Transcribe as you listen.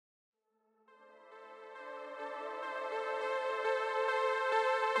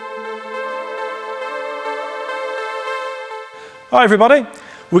Hi everybody,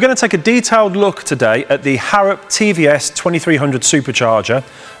 we're going to take a detailed look today at the Harrop TVS 2300 Supercharger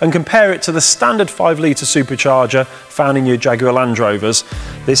and compare it to the standard 5 litre supercharger found in your Jaguar Land Rovers.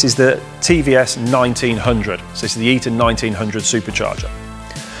 This is the TVS 1900, so this is the Eaton 1900 Supercharger.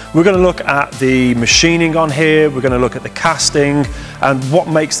 We're going to look at the machining on here, we're going to look at the casting and what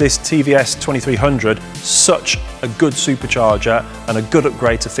makes this TVS 2300 such a good supercharger and a good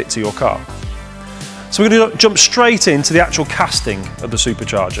upgrade to fit to your car. So we're going to jump straight into the actual casting of the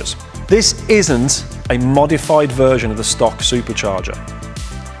superchargers. This isn't a modified version of the stock supercharger.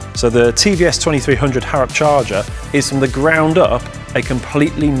 So the TVS 2300 Harrop charger is from the ground up a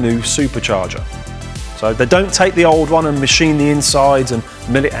completely new supercharger. So they don't take the old one and machine the insides and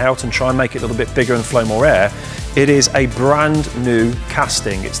mill it out and try and make it a little bit bigger and flow more air. It is a brand new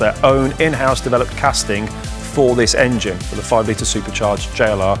casting. It's their own in-house developed casting for this engine, for the 5 litre supercharged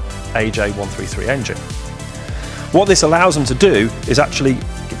JLR AJ133 engine. What this allows them to do is actually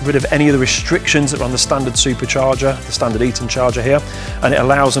get rid of any of the restrictions that are on the standard supercharger, the standard Eaton charger here, and it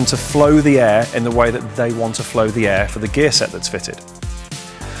allows them to flow the air in the way that they want to flow the air for the gear set that's fitted.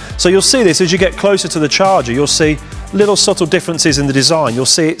 So you'll see this as you get closer to the charger, you'll see little subtle differences in the design. You'll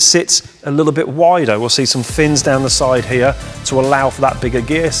see it sits a little bit wider. We'll see some fins down the side here to allow for that bigger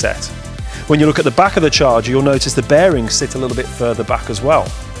gear set. When you look at the back of the charger, you'll notice the bearings sit a little bit further back as well.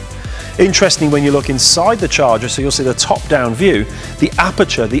 Interesting when you look inside the charger, so you'll see the top-down view, the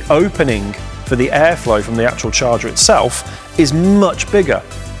aperture, the opening for the airflow from the actual charger itself is much bigger.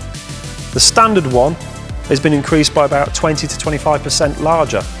 The standard one has been increased by about 20 to 25%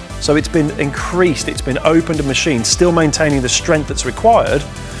 larger. So it's been increased, it's been opened and machined, still maintaining the strength that's required,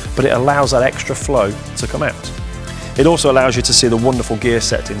 but it allows that extra flow to come out. It also allows you to see the wonderful gear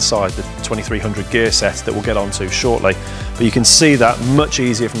set inside, the 2300 gear set that we'll get onto shortly. But you can see that much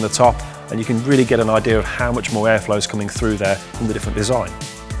easier from the top and you can really get an idea of how much more airflow is coming through there from the different design.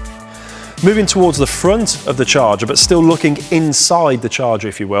 Moving towards the front of the charger, but still looking inside the charger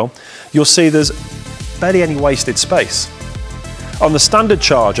if you will, you'll see there's barely any wasted space. On the standard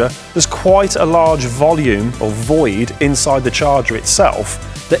charger, there's quite a large volume or void inside the charger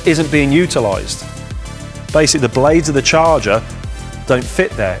itself that isn't being utilised. Basically, the blades of the charger don't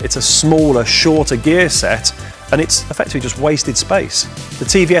fit there. It's a smaller, shorter gear set, and it's effectively just wasted space. The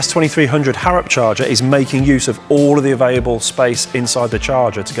TVS 2300 Harrop charger is making use of all of the available space inside the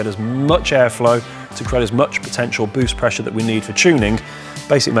charger to get as much airflow, to create as much potential boost pressure that we need for tuning,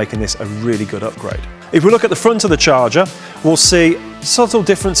 basically making this a really good upgrade. If we look at the front of the charger, we'll see subtle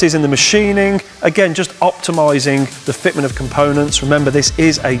differences in the machining, again just optimising the fitment of components. Remember, this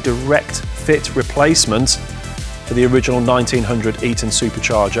is a direct fit replacement for the original 1900 Eaton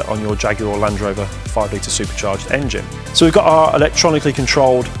supercharger on your Jaguar Land Rover 5 litre supercharged engine. So we've got our electronically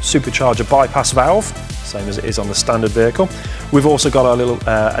controlled supercharger bypass valve, same as it is on the standard vehicle. We've also got our little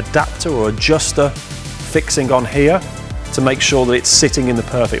adapter or adjuster fixing on here to make sure that it's sitting in the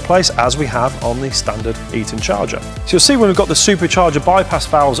perfect place as we have on the standard Eaton charger. So you'll see when we've got the supercharger bypass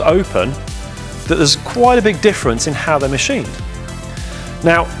valves open that there's quite a big difference in how they're machined.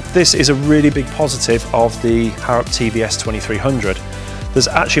 Now this is a really big positive of the Harrop TVS 2300. There's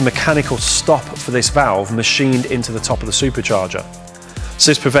actually a mechanical stop for this valve machined into the top of the supercharger. So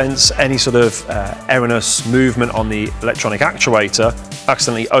this prevents any sort of erroneous movement on the electronic actuator,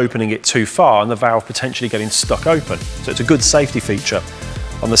 accidentally opening it too far and the valve potentially getting stuck open. So it's a good safety feature.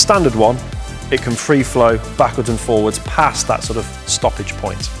 On the standard one, it can free flow backwards and forwards past that sort of stoppage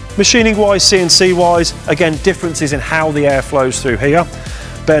point. Machining wise, CNC wise, again, differences in how the air flows through here.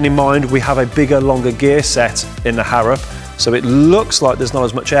 Bearing in mind, we have a bigger, longer gear set in the Harrop, so it looks like there's not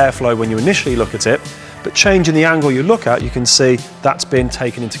as much airflow when you initially look at it, but changing the angle you look at, you can see that's been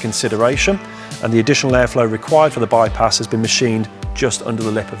taken into consideration and the additional airflow required for the bypass has been machined just under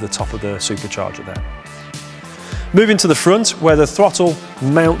the lip of the top of the supercharger there. Moving to the front, where the throttle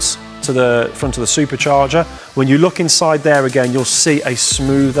mounts to the front of the supercharger, when you look inside there again, you'll see a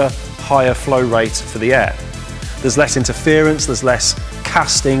smoother, higher flow rate for the air. There's less interference, there's less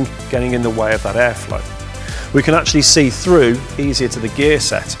casting getting in the way of that airflow. We can actually see through easier to the gear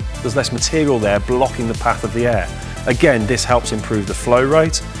set. There's less material there blocking the path of the air. Again, this helps improve the flow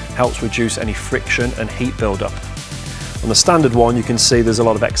rate, helps reduce any friction and heat buildup. On the standard one, you can see there's a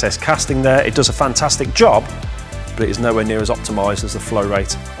lot of excess casting there. It does a fantastic job, but it is nowhere near as optimised as the flow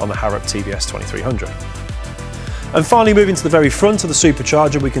rate on the Harrop TVS 2300. And finally, moving to the very front of the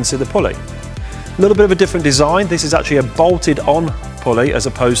supercharger, we can see the pulley. A little bit of a different design. This is actually a bolted-on pulley as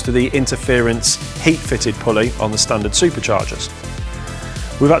opposed to the interference heat-fitted pulley on the standard superchargers.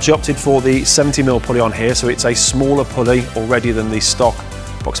 We've actually opted for the 70mm pulley on here, so it's a smaller pulley already than the stock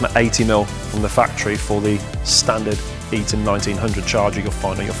approximate 80mm from the factory for the standard Eaton 1900 charger you'll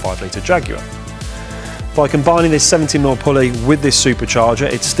find on your 5 litre Jaguar. By combining this 70mm pulley with this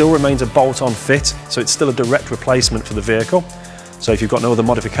supercharger, it still remains a bolt-on fit, so it's still a direct replacement for the vehicle. So if you've got no other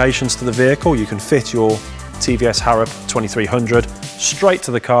modifications to the vehicle, you can fit your TVS Harrop 2300 straight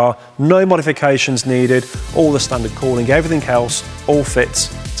to the car, no modifications needed, all the standard cooling, everything else all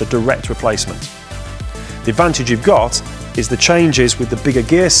fits. It's a direct replacement. The advantage you've got is the changes with the bigger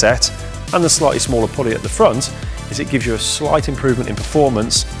gear set and the slightly smaller pulley at the front is it gives you a slight improvement in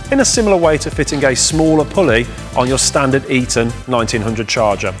performance in a similar way to fitting a smaller pulley on your standard Eaton 1900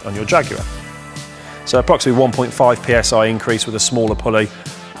 charger on your Jaguar. So approximately 1.5 psi increase with a smaller pulley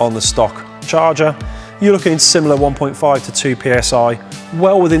on the stock charger. You're looking at similar 1.5 to 2 psi,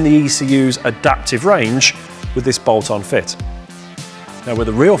 well within the ECU's adaptive range with this bolt-on fit. Now where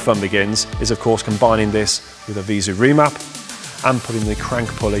the real fun begins is of course combining this with a Visu remap and putting the crank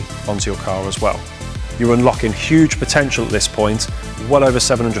pulley onto your car as well. You're unlocking huge potential at this point, well over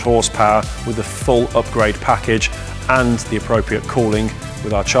 700 horsepower with the full upgrade package and the appropriate cooling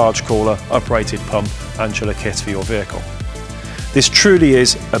with our charge cooler, uprated pump and chiller kit for your vehicle. This truly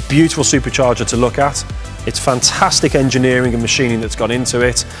is a beautiful supercharger to look at. It's fantastic engineering and machining that's gone into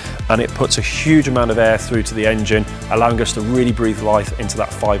it, and it puts a huge amount of air through to the engine, allowing us to really breathe life into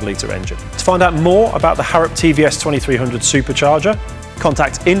that 5 litre engine. To find out more about the Harrop TVS 2300 supercharger,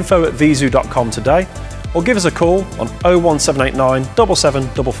 contact info@visu.com today, or give us a call on 01789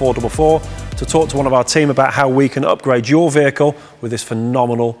 774444 to talk to one of our team about how we can upgrade your vehicle with this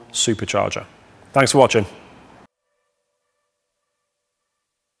phenomenal supercharger. Thanks for watching.